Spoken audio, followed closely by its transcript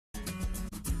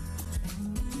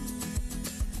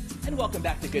And welcome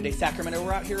back to Good Day Sacramento.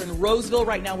 We're out here in Roseville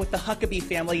right now with the Huckabee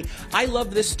family. I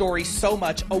love this story so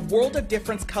much. A World of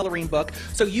Difference coloring book.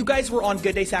 So you guys were on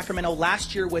Good Day Sacramento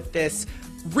last year with this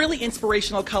really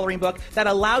inspirational coloring book that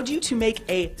allowed you to make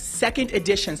a second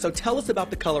edition. So tell us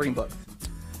about the coloring book.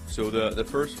 So the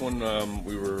first one,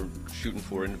 we were shooting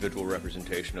for individual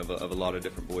representation of a lot of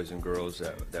different boys and girls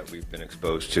that we've been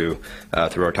exposed to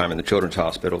through our time in the children's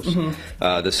hospitals.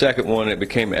 The second one, it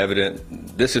became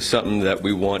evident this is something that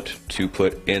we want to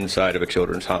put inside of a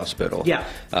children's hospital. Yeah.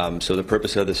 So the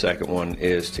purpose of the second one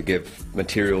is to give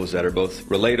materials that are both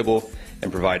relatable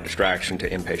and provide distraction to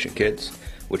inpatient kids,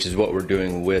 which is what we're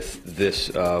doing with this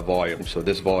volume. So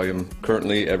this volume,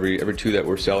 currently every two that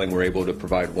we're selling, we're able to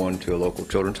provide one to a local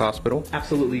children's hospital.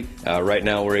 Absolutely. Right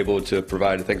now we're able to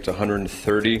provide, I think it's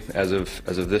 130 as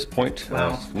of this point.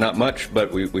 Wow. Not much,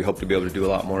 but we hope to be able to do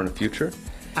a lot more in the future.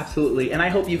 Absolutely, and I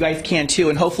hope you guys can too,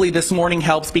 and hopefully this morning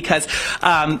helps because,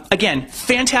 again,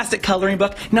 fantastic coloring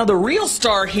book. Now the real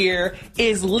star here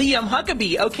is Liam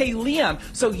Huckabee. Okay, Liam,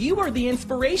 so you are the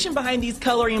inspiration behind these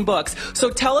coloring books. So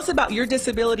tell us about your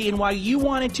disability and why you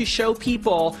wanted to show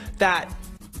people that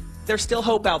there's still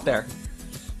hope out there.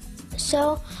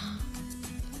 So,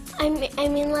 I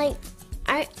mean, like,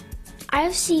 I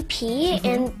have CP,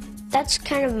 and that's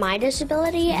kind of my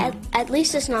disability. At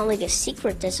least it's not like a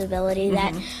secret disability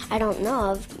that I don't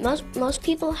know of. Most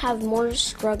people have more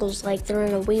struggles, like they're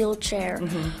in a wheelchair,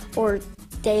 or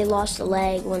they lost a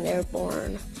leg when they were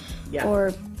born,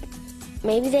 or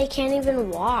maybe they can't even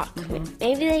walk.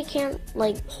 Maybe they can't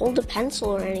like hold a pencil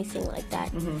or anything like that.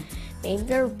 Maybe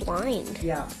they're blind.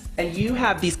 Yeah. And you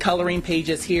have these coloring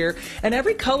pages here, and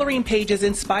every coloring page is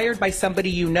inspired by somebody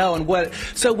you know. And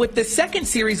so with the second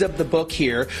series of the book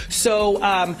here,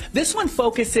 so this one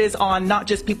focuses on not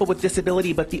just people with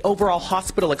disability, but the overall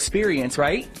hospital experience,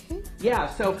 right? Yeah,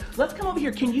 so let's come over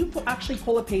here. Can you actually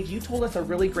pull a page? You told us a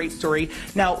really great story.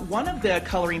 Now, one of the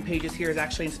coloring pages here is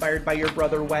actually inspired by your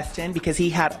brother Weston because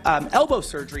he had elbow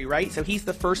surgery, right? So he's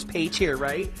the first page here,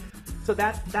 right? So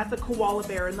that's a koala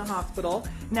bear in the hospital.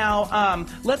 Now,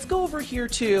 let's go over here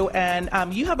too,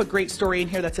 and you have a great story in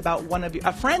here that's about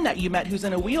a friend that you met who's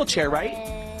in a wheelchair, right?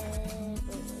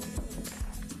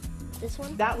 This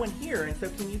one? That one here, and so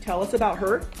can you tell us about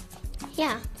her?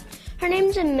 Yeah. Her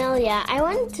name's Amelia. I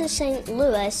went to St.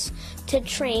 Louis to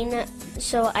train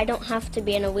so I don't have to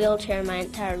be in a wheelchair my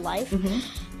entire life.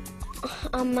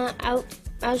 I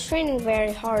was training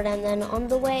very hard, and then on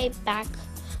the way back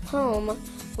home,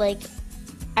 like,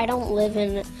 I don't live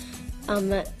in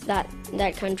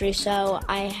that country, so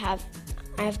I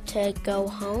have to go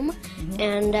home.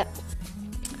 And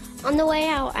on the way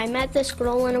out, I met this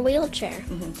girl in a wheelchair.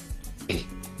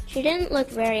 She didn't look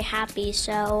very happy,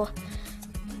 so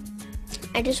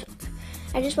I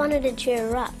just wanted to cheer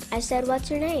her up. I said, "What's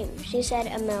her name?" She said,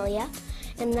 "Amelia,"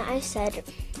 and I said,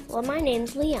 "Well, my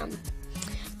name's Liam."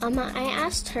 I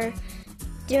asked her,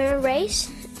 "Do you want to race?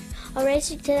 I'll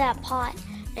race you to that pot."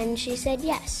 And she said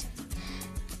yes.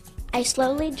 I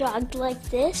slowly jogged like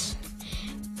this,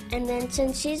 and then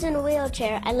since she's in a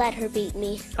wheelchair, I let her beat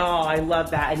me. Oh, I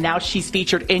love that. And now she's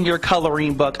featured in your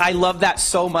coloring book. I love that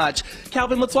so much.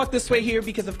 Calvin, let's walk this way here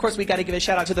because, of course, we got to give a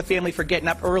shout out to the family for getting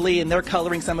up early, and they're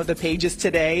coloring some of the pages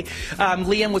today.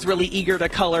 Liam was really eager to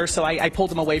color, so I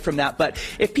pulled him away from that. But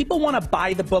if people want to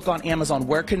buy the book on Amazon,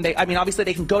 where can they? I mean, obviously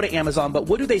they can go to Amazon, but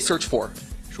what do they search for?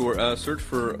 Sure. Search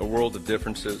for A World of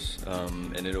Differences,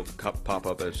 and it'll pop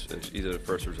up as either the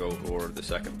first result or the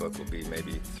second book will be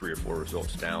maybe 3 or 4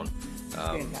 results down.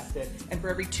 Fantastic. And for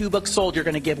every 2 books sold, you're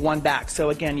going to give 1 back. So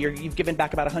again, you've given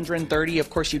back about 130. Of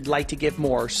course, you'd like to give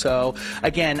more. So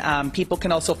again, people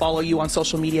can also follow you on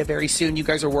social media very soon. You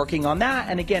guys are working on that.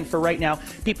 And again, for right now,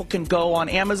 people can go on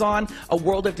Amazon, A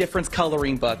World of Difference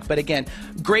coloring book. But again,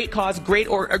 great cause, great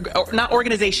not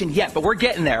organization yet, but we're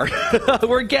getting there.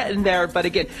 We're getting there. But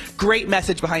again, great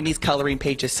message behind these coloring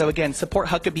pages. So again, support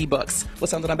Huckabee Books. We'll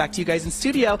send it on back to you guys in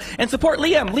studio and support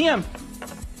Liam. Liam,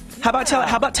 how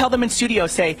about tell them in studio?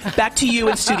 Say back to you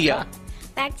in studio.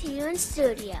 Back to you in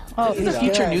studio. Oh, he's a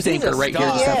future news anchor right here,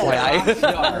 just FYI.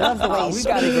 I love the way we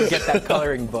got to go get that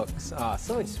coloring book.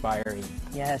 So inspiring.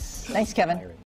 Yes. Thanks, Kevin.